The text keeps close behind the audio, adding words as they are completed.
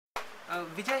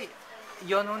Vijay,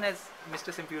 you're known as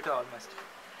Mr. Simputer almost.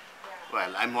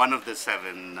 Well, I'm one of the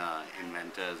seven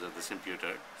inventors of the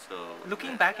Simputer. So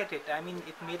Looking back at it, I mean,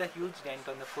 it made a huge dent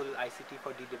on the full ICT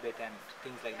for D debate and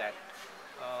things like that.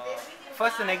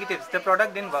 First, the negatives. The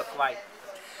product didn't work. Why?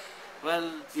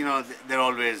 well, there are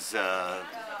always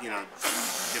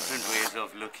different ways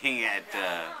of looking at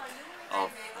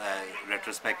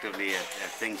retrospectively at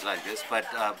things like this. But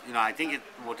I think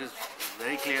what is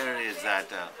very clear is that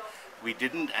we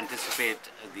didn't anticipate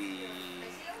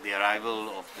the arrival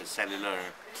of the cellular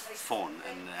phone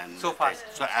and So fast.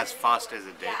 so as fast as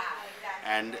it did.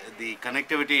 And the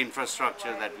connectivity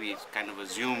infrastructure that we kind of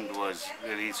assumed was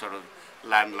really sort of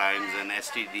landlines and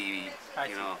STD, I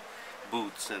see.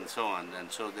 booths and so on.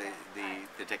 And so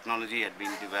the technology had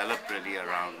been developed really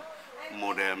around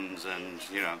modems and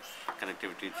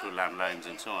connectivity through landlines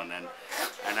and so on. And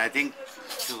I think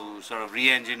to sort of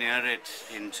re-engineer it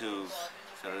into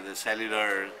sort of the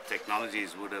cellular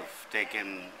technologies would have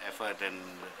taken effort and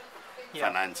Yeah.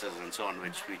 finances and so on,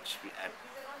 which we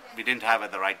didn't have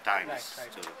at the right times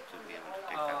Right. to be able to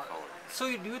take that forward.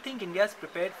 So, do you think India is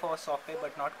prepared for software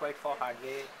but not quite for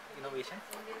hardware innovation?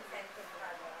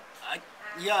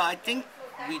 I think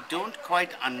we don't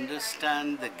quite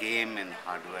understand the game in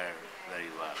hardware very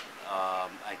well.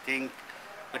 I think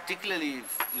particularly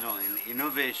in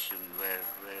innovation where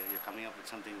you're coming up with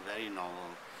something very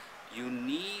novel, you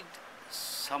need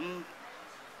some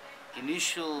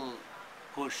initial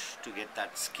push to get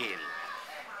that scale.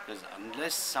 Because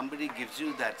unless somebody gives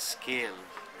you that scale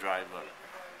driver,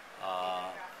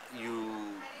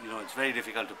 it's very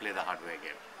difficult to play the hardware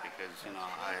game. Because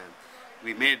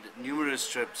we made numerous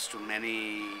trips to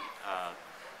many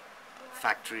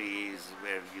factories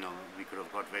where we could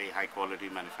have got very high quality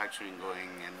manufacturing going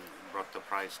and brought the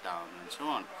price down and so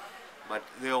on. But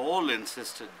they all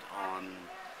insisted on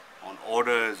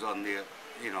orders on the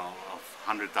of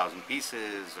 100,000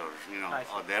 pieces or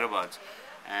or thereabouts,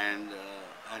 and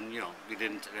we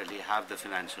didn't really have the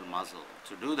financial muscle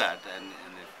to do that. And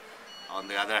if, on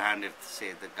the other hand, if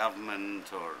say the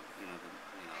government or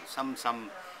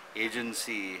some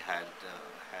agency had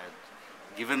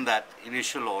given that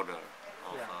initial order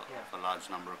of, of a large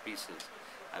number of pieces,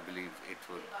 I believe it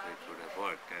would have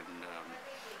worked.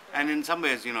 And in some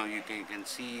ways, you can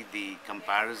see the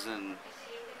comparison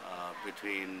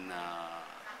between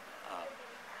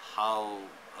how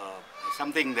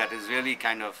something that is really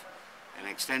kind of an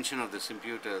extension of the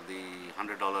Simputer, the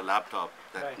 $100 laptop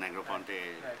that Negroponte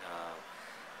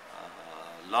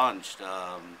launched,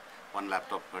 one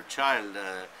laptop per child.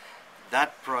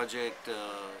 That project,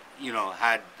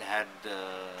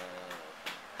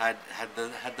 had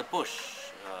the push,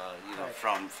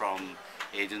 from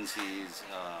agencies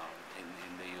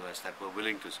in the U.S. that were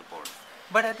willing to support.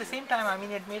 But at the same time, I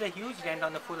mean, it made a huge dent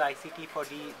on the full ICT for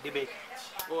the debate.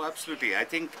 Oh, absolutely. I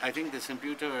think the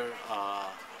Simputer,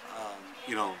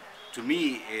 to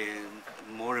me,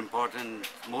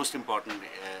 most important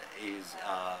is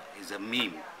a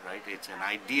meme, right? It's an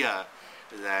idea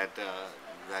that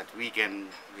we can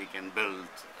build,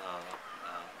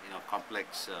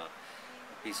 complex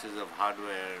pieces of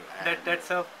hardware That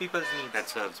serve people's needs. that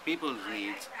serves people's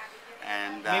needs,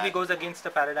 and Maybe goes against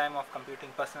the paradigm of computing,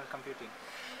 personal computing.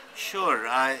 Sure,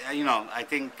 I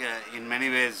think in many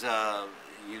ways, the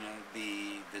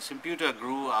Simputer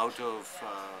grew out of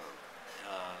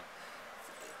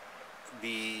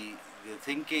the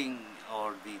thinking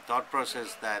or the thought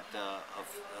process that of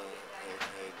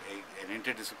an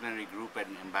interdisciplinary group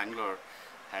in Bangalore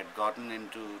had gotten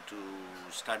into to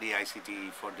study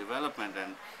ICT for development.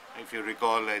 And if you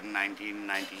recall, in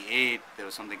 1998 there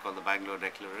was something called the Bangalore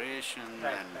Declaration,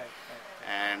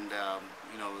 and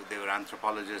there were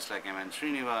anthropologists like M.N.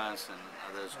 Srinivas and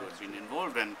others who had been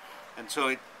involved, and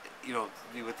so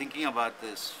we were thinking about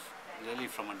this really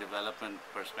from a development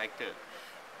perspective,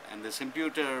 and the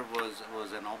Simputer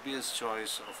was an obvious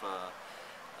choice of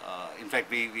in fact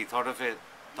we thought of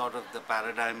the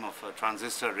paradigm of a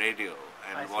transistor radio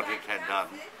and what it had done,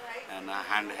 and a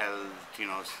handheld,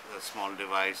 a small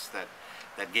device that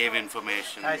gave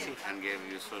information and gave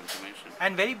useful information.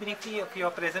 And very briefly, of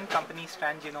your present company,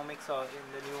 Strand Genomics, or in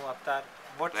the new Avatar,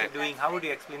 what's it doing? How would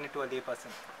you explain it to a layperson?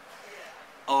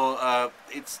 Oh,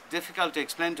 it's difficult to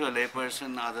explain to a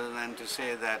layperson other than to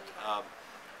say that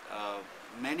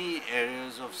many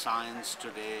areas of science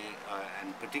today,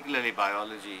 and particularly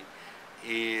biology,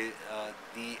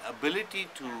 the ability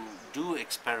to do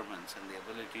experiments and the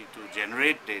ability to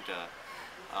generate data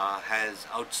has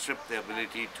outstripped the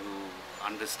ability to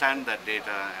understand that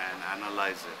data and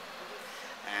analyze it.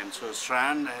 And so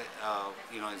Strand,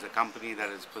 is a company that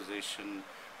is positioned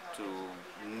to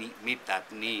meet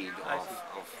that need I see.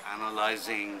 of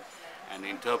analyzing and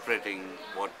interpreting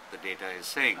what the data is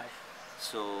saying. I see.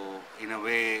 So in a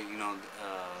way,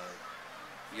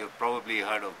 you've probably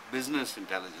heard of business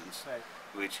intelligence, Right.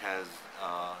 which has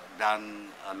done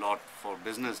a lot for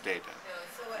business data.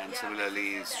 And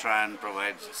similarly, Strand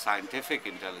provides scientific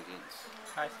intelligence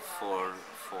I see. for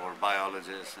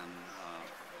biologists and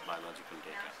biological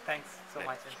data. Thanks so Right.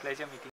 much and pleasure meeting.